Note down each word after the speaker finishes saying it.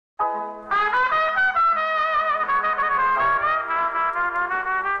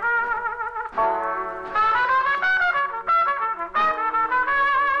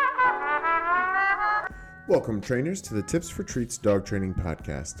Welcome, trainers, to the Tips for Treats Dog Training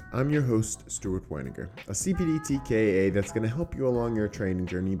Podcast. I'm your host, Stuart Weininger, a CPD TKA that's going to help you along your training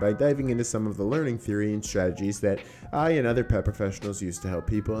journey by diving into some of the learning theory and strategies that I and other pet professionals use to help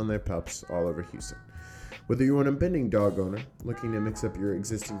people and their pups all over Houston. Whether you're an unbending dog owner, looking to mix up your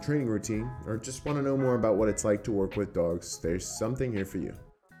existing training routine, or just want to know more about what it's like to work with dogs, there's something here for you.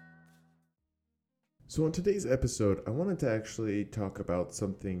 So on today's episode, I wanted to actually talk about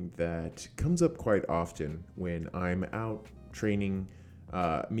something that comes up quite often when I'm out training,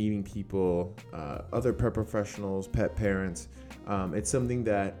 meeting people, other pet professionals, pet parents. It's something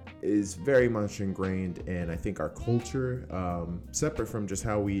that is very much ingrained in, I think, our culture, separate from just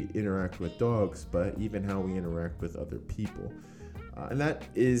how we interact with dogs, but even how we interact with other people. And that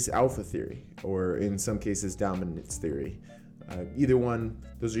is alpha theory, or in some cases, dominance theory. Either one,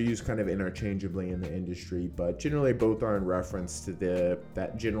 those are used kind of interchangeably in the industry, but generally both are in reference to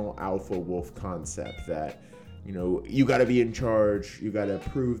that general alpha wolf concept that, you got to be in charge, you got to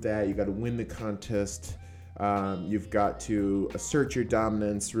prove that, you got to win the contest, you've got to assert your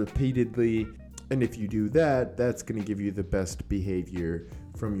dominance repeatedly, and if you do that, that's going to give you the best behavior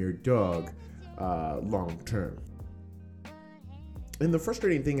from your dog long term. And the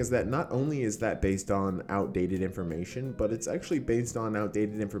frustrating thing is that not only is that based on outdated information, but it's actually based on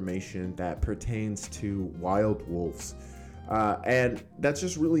outdated information that pertains to wild wolves. And that's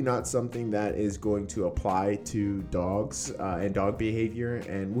just really not something that is going to apply to dogs and dog behavior.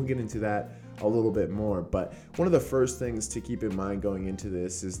 And we'll get into that a little bit more. But one of the first things to keep in mind going into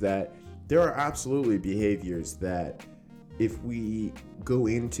this is that there are absolutely behaviors that if we go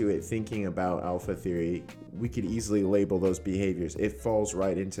into it thinking about alpha theory, we could easily label those behaviors. It falls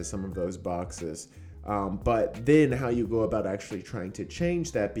right into some of those boxes. But then how you go about actually trying to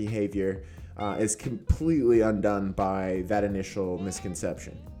change that behavior is completely undone by that initial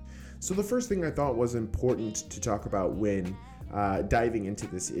misconception. So the first thing I thought was important to talk about when diving into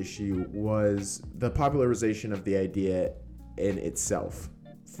this issue was the popularization of the idea in itself.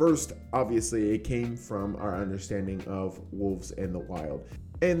 First, obviously, it came from our understanding of wolves in the wild,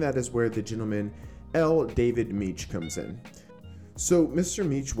 and that is where the gentleman L. David Mech comes in. So Mr.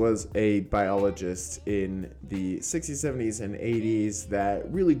 Mech was a biologist in the 60s, 70s, and 80s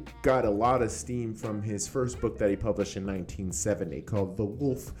that really got a lot of steam from his first book that he published in 1970 called The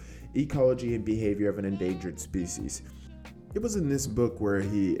Wolf: Ecology and Behavior of an Endangered Species. It was in this book where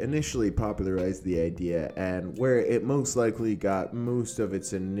he initially popularized the idea and where it most likely got most of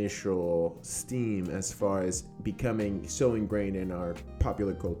its initial steam as far as becoming so ingrained in our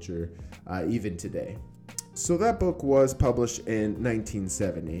popular culture even today. So that book was published in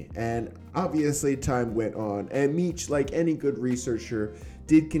 1970, and obviously time went on, and Mech, like any good researcher,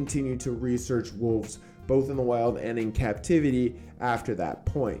 did continue to research wolves both in the wild and in captivity after that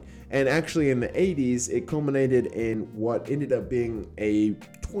point. And actually in the 80s, it culminated in what ended up being a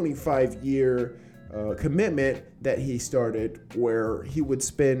 25-year commitment that he started, where he would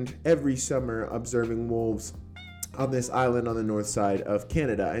spend every summer observing wolves on this island on the north side of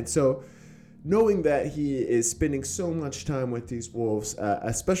Canada. And so knowing that he is spending so much time with these wolves,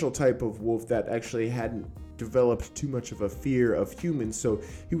 a special type of wolf that actually hadn't developed too much of a fear of humans, so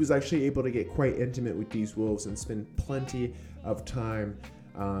he was actually able to get quite intimate with these wolves and spend plenty of time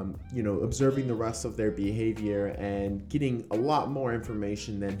observing the rest of their behavior and getting a lot more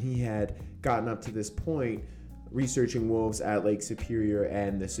information than he had gotten up to this point researching wolves at Lake Superior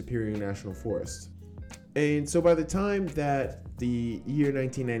and the Superior National Forest. And so by the time that the year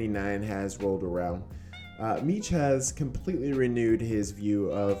 1999 has rolled around, Mech has completely renewed his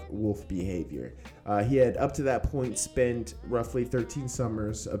view of wolf behavior. He had up to that point spent roughly 13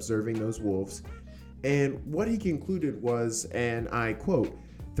 summers observing those wolves, and what he concluded was, and I quote,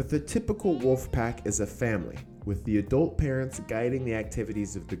 that the typical wolf pack is a family, with the adult parents guiding the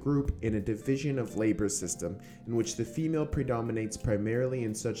activities of the group in a division of labor system in which the female predominates primarily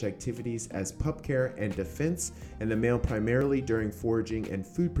in such activities as pup care and defense, and the male primarily during foraging and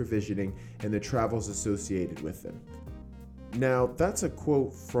food provisioning and the travels associated with them. Now, that's a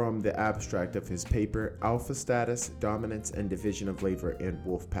quote from the abstract of his paper, Alpha Status, Dominance, and Division of Labor in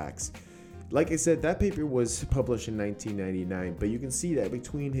Wolf Packs. Like I said, that paper was published in 1999, but you can see that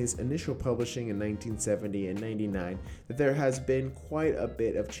between his initial publishing in 1970 and 99, that there has been quite a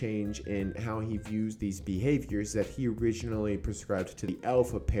bit of change in how he views these behaviors that he originally prescribed to the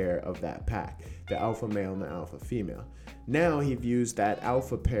alpha pair of that pack, the alpha male and the alpha female. Now he views that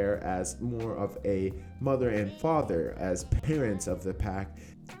alpha pair as more of a mother and father, as parents of the pack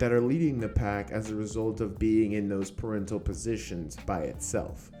that are leading the pack as a result of being in those parental positions by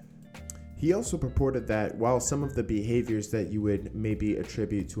itself. He also purported that while some of the behaviors that you would maybe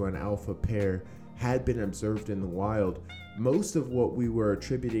attribute to an alpha pair had been observed in the wild. Most of what we were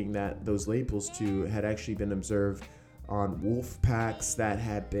attributing those labels to had actually been observed on wolf packs that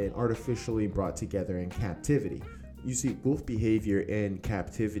had been artificially brought together in captivity. You see, wolf behavior in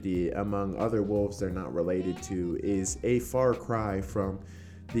captivity among other wolves they're not related to is a far cry from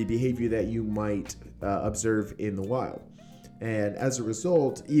the behavior that you might observe in the wild. And as a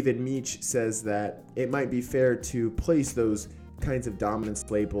result, even Meach says that it might be fair to place those kinds of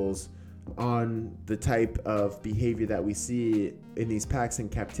dominance labels on the type of behavior that we see in these packs in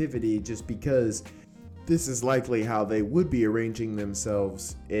captivity, just because this is likely how they would be arranging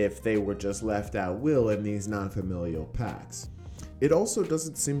themselves if they were just left at will in these non-familial packs. It also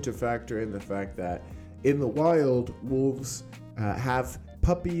doesn't seem to factor in the fact that in the wild, wolves have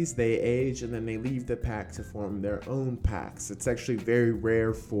puppies, they age, and then they leave the pack to form their own packs. It's actually very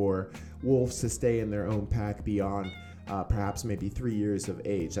rare for wolves to stay in their own pack beyond perhaps maybe 3 years of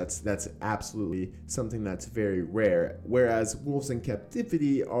age. That's absolutely something that's very rare. Whereas wolves in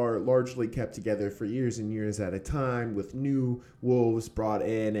captivity are largely kept together for years and years at a time, with new wolves brought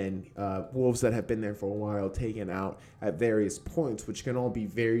in and wolves that have been there for a while taken out at various points, which can all be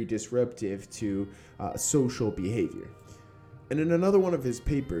very disruptive to social behavior. And in another one of his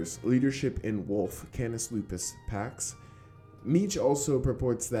papers, Leadership in Wolf Canis Lupus Packs, Meach also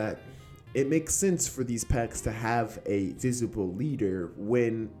purports that it makes sense for these packs to have a visible leader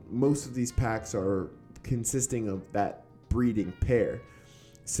when most of these packs are consisting of that breeding pair.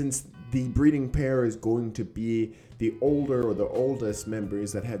 Since the breeding pair is going to be the older or the oldest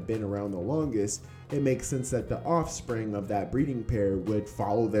members that have been around the longest, it makes sense that the offspring of that breeding pair would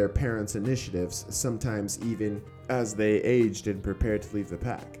follow their parents' initiatives, sometimes even as they aged and prepared to leave the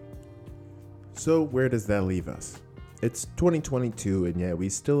pack. So where does that leave us? It's 2022, and yet we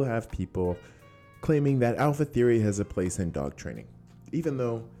still have people claiming that alpha theory has a place in dog training, even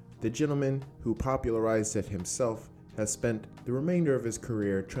though the gentleman who popularized it himself has spent the remainder of his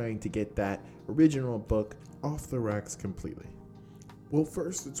career trying to get that original book off the racks completely. Well,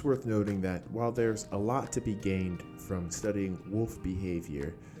 first, it's worth noting that while there's a lot to be gained from studying wolf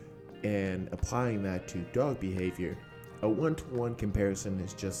behavior and applying that to dog behavior, a one-to-one comparison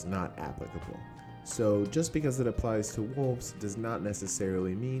is just not applicable. So just because it applies to wolves does not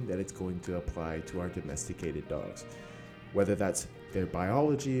necessarily mean that it's going to apply to our domesticated dogs. Whether that's their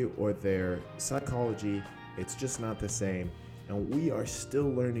biology or their psychology, it's just not the same. And we are still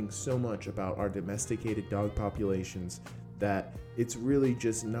learning so much about our domesticated dog populations that it's really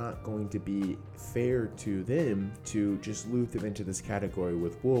just not going to be fair to them to just loop them into this category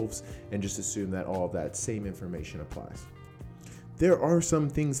with wolves and just assume that all of that same information applies. There are some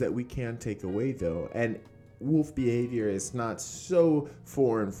things that we can take away though, and wolf behavior is not so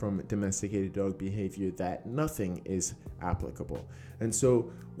foreign from domesticated dog behavior that nothing is applicable. And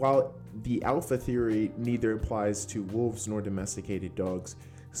so while the alpha theory neither applies to wolves nor domesticated dogs,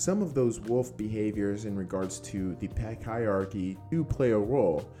 some of those wolf behaviors in regards to the pack hierarchy do play a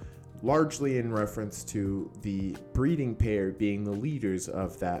role, largely in reference to the breeding pair being the leaders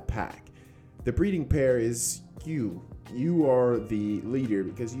of that pack. The breeding pair is you. You are the leader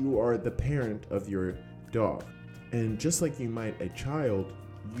because you are the parent of your dog. And just like you might a child,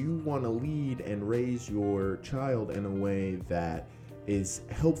 you want to lead and raise your child in a way that is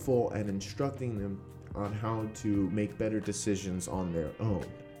helpful and instructing them on how to make better decisions on their own.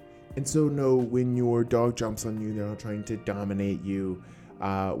 And so no, when your dog jumps on you, they're not trying to dominate you.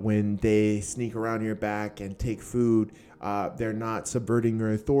 When they sneak around your back and take food, they're not subverting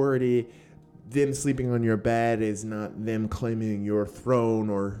your authority. Them sleeping on your bed is not them claiming your throne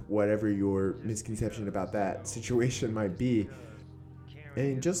or whatever your misconception about that situation might be.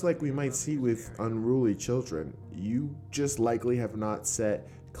 And just like we might see with unruly children, you just likely have not set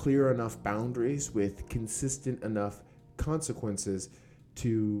clear enough boundaries with consistent enough consequences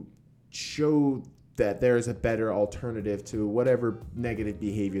to show that there is a better alternative to whatever negative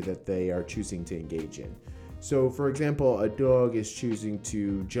behavior that they are choosing to engage in. So, for example, a dog is choosing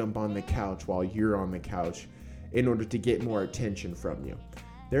to jump on the couch while you're on the couch in order to get more attention from you.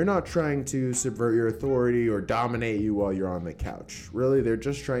 They're not trying to subvert your authority or dominate you while you're on the couch. Really, they're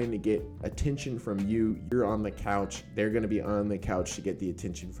just trying to get attention from you. You're on the couch. They're going to be on the couch to get the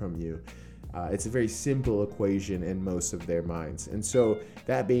attention from you. It's a very simple equation in most of their minds. And so,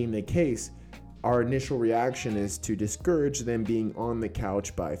 that being the case, our initial reaction is to discourage them being on the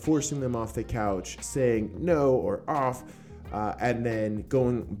couch by forcing them off the couch, saying no or off, and then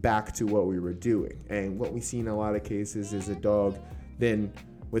going back to what we were doing. And what we see in a lot of cases is a dog then,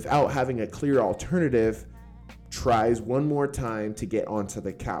 without having a clear alternative, tries one more time to get onto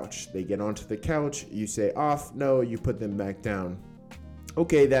the couch. They get onto the couch, you say off, no, you put them back down.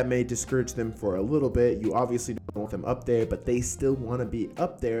 Okay, that may discourage them for a little bit. You obviously don't want them up there, but they still want to be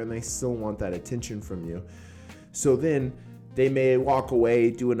up there and they still want that attention from you. So then they may walk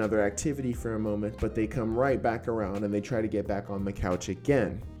away, do another activity for a moment, but they come right back around and they try to get back on the couch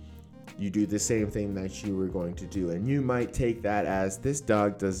again. You do the same thing that you were going to do, and you might take that as this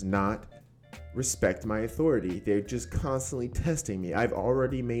dog does not respect my authority. They're just constantly testing me. I've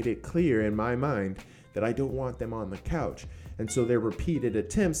already made it clear in my mind that I don't want them on the couch. And so their repeated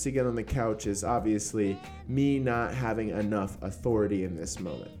attempts to get on the couch is obviously me not having enough authority in this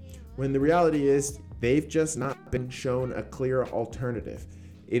moment. When the reality is they've just not been shown a clear alternative.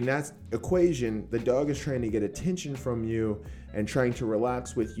 In that equation, the dog is trying to get attention from you and trying to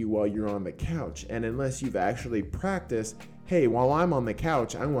relax with you while you're on the couch. And unless you've actually practiced, hey, while I'm on the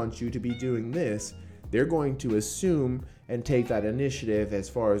couch, I want you to be doing this, they're going to assume and take that initiative as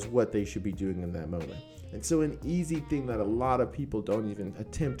far as what they should be doing in that moment. And so an easy thing that a lot of people don't even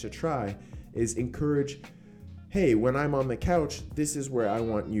attempt to try is encourage, hey, when I'm on the couch, this is where I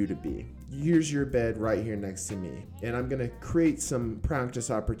want you to be. Here's your bed right here next to me. And I'm going to create some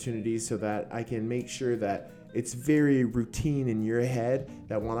practice opportunities so that I can make sure that it's very routine in your head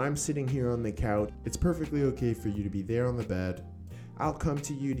that when I'm sitting here on the couch, it's perfectly okay for you to be there on the bed. I'll come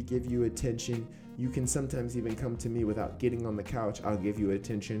to you to give you attention. You can sometimes even come to me without getting on the couch. I'll give you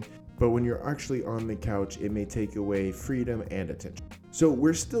attention. But when you're actually on the couch, it may take away freedom and attention. So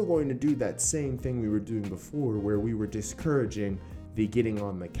we're still going to do that same thing we were doing before, where we were discouraging the getting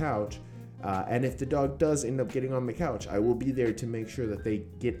on the couch. And if the dog does end up getting on the couch, I will be there to make sure that they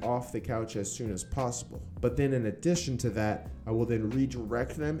get off the couch as soon as possible. But then in addition to that, I will then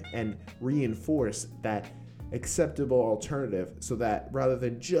redirect them and reinforce that acceptable alternative so that rather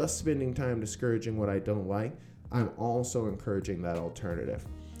than just spending time discouraging what I don't like, I'm also encouraging that alternative.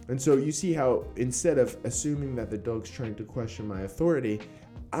 And so you see how instead of assuming that the dog's trying to question my authority,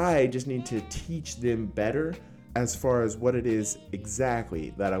 I just need to teach them better as far as what it is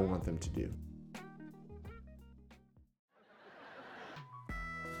exactly that I want them to do.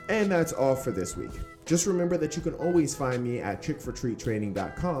 And that's all for this week. Just remember that you can always find me at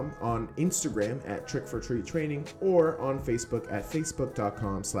trickfortreattraining.com, on Instagram at trickfortreattraining, or on Facebook at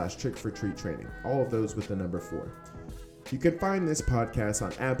facebook.com/trickfortreattraining. All of those with the number 4. You can find this podcast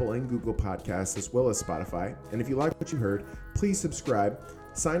on Apple and Google Podcasts as well as Spotify. And if you like what you heard, please subscribe,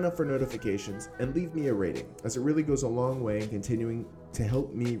 sign up for notifications, and leave me a rating, as it really goes a long way in continuing to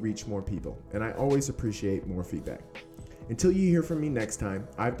help me reach more people. And I always appreciate more feedback. Until you hear from me next time,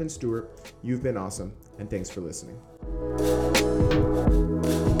 I've been Stuart, you've been awesome, and thanks for listening.